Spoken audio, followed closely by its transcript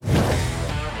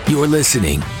You're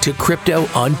listening to Crypto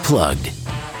Unplugged.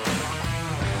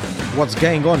 What's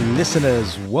going on,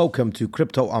 listeners? Welcome to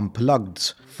Crypto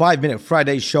Unplugged's 5-Minute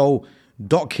Friday show.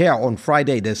 Doc here on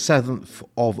Friday, the 7th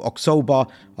of October.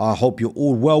 I hope you're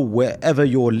all well wherever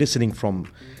you're listening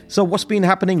from. So what's been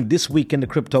happening this week in the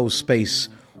crypto space?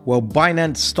 Well,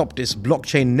 Binance stopped its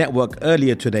blockchain network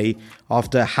earlier today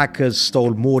after hackers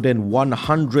stole more than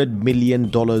 $100 million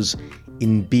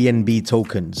in BNB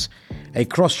tokens. A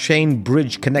cross-chain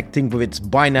bridge connecting with its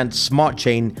Binance Smart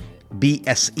Chain,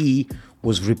 BSE,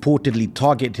 was reportedly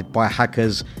targeted by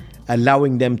hackers,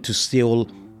 allowing them to steal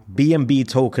BNB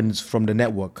tokens from the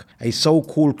network. A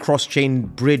so-called cross-chain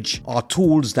bridge are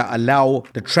tools that allow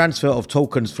the transfer of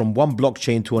tokens from one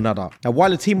blockchain to another. Now,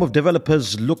 while a team of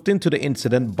developers looked into the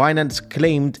incident, Binance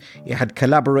claimed it had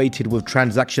collaborated with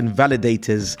transaction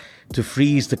validators to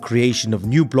freeze the creation of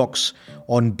new blocks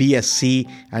on BSC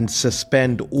and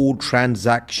suspend all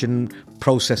transaction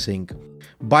processing.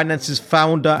 Binance's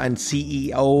founder and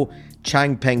CEO,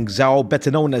 Changpeng Zhao, better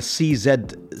known as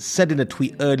CZ, said in a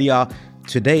tweet earlier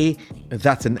today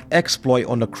that an exploit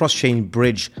on the cross-chain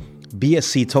bridge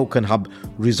BSC token hub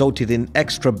resulted in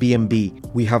extra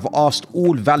BNB. We have asked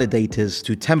all validators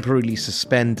to temporarily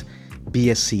suspend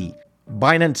BSC.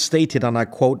 Binance stated, and I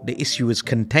quote, "The issue is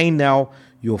contained now.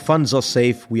 Your funds are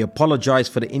safe. We apologize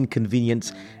for the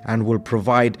inconvenience and will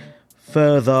provide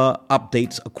further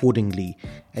updates accordingly."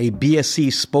 A BSC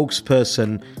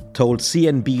spokesperson told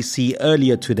CNBC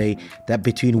earlier today that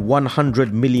between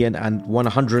 $100 million and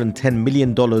 $110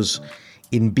 million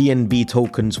in BNB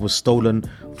tokens was stolen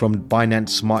from Binance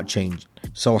Smart Chain.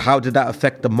 So how did that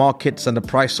affect the markets and the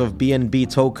price of BNB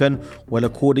token? Well,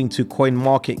 according to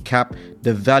CoinMarketCap,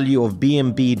 the value of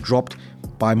BNB dropped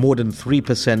by more than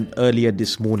 3% earlier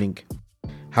this morning.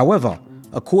 However,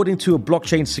 according to a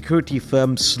blockchain security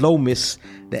firm, Slowmis,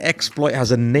 the exploit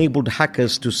has enabled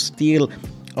hackers to steal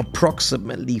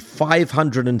approximately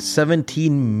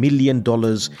 $517 million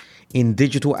in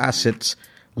digital assets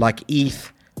like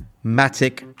ETH,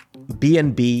 Matic,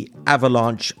 BNB,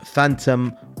 Avalanche,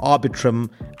 Phantom, Arbitrum,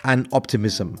 and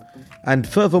Optimism. And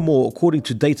furthermore, according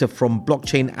to data from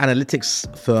blockchain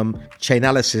analytics firm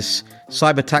Chainalysis,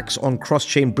 cyber attacks on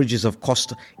cross-chain bridges have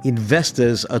cost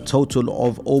investors a total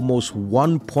of almost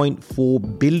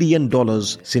 $1.4 billion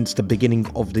since the beginning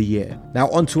of the year. Now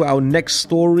on to our next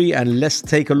story, and let's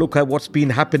take a look at what's been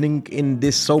happening in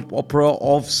this soap opera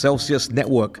of Celsius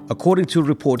Network. According to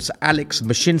reports, Alex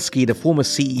Mashinsky, the former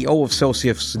CEO of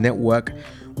Celsius Network,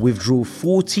 withdrew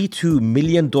 $42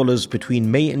 million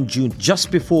between May and June,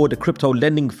 just before the crypto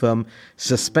lending firm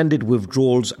suspended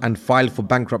withdrawals and filed for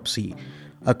bankruptcy.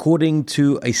 According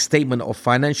to a statement of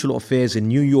Financial Affairs in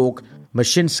New York,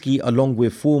 Mashinsky, along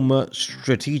with former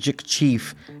strategic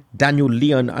chief Daniel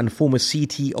Leon and former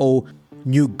CTO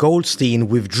Newt Goldstein,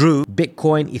 withdrew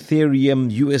Bitcoin,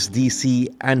 Ethereum, USDC,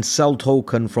 and Cell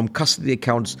token from custody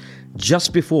accounts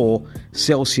just before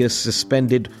Celsius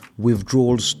suspended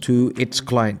withdrawals to its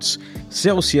clients.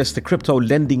 Celsius, the crypto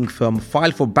lending firm,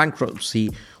 filed for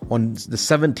bankruptcy on the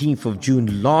 17th of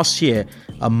June last year,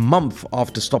 a month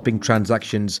after stopping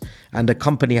transactions, and the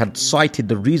company had cited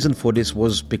the reason for this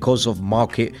was because of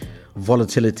market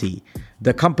volatility.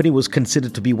 The company was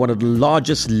considered to be one of the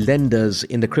largest lenders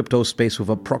in the crypto space, with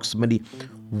approximately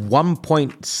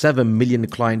 1.7 million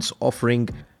clients, offering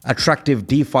attractive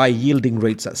DeFi yielding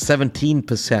rates at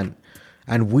 17%.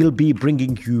 And we'll be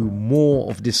bringing you more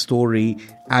of this story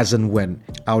as and when.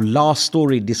 Our last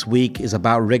story this week is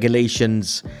about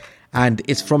regulations, and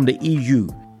it's from the EU.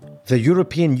 The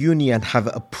European Union have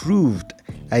approved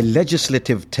a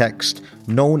legislative text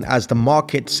known as the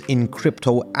Markets in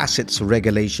Crypto Assets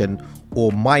Regulation,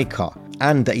 or MiCA,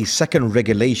 and a second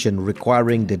regulation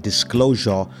requiring the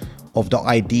disclosure of the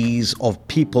IDs of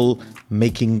people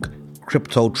making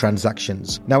crypto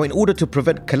transactions. Now, in order to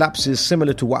prevent collapses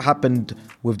similar to what happened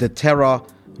with the Terra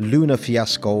Luna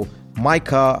fiasco,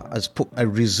 MiCA has put a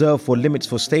reserve for limits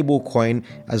for stablecoin,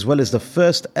 as well as the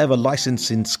first ever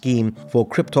licensing scheme for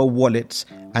crypto wallets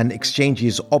and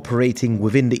exchanges operating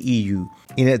within the EU.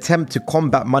 In an attempt to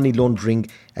combat money laundering,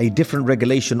 a different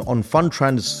regulation on fund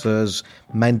transfers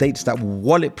mandates that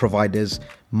wallet providers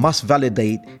must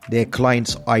validate their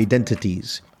clients'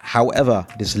 identities. However,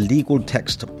 this legal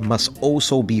text must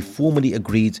also be formally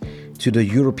agreed to the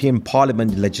European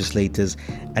Parliament legislators,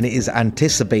 and it is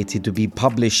anticipated to be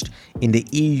published in the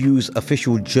EU's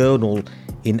official journal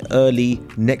in early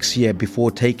next year before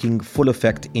taking full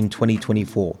effect in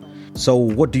 2024. So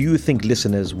what do you think,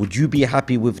 listeners? Would you be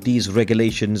happy with these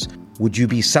regulations? Would you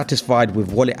be satisfied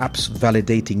with wallet apps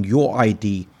validating your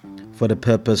ID for the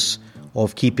purpose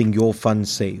of keeping your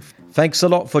funds safe? Thanks a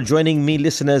lot for joining me,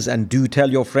 listeners, and do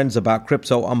tell your friends about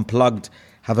Crypto Unplugged.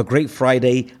 Have a great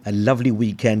Friday, a lovely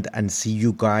weekend, and see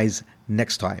you guys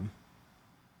next time.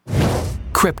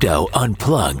 Crypto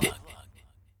Unplugged.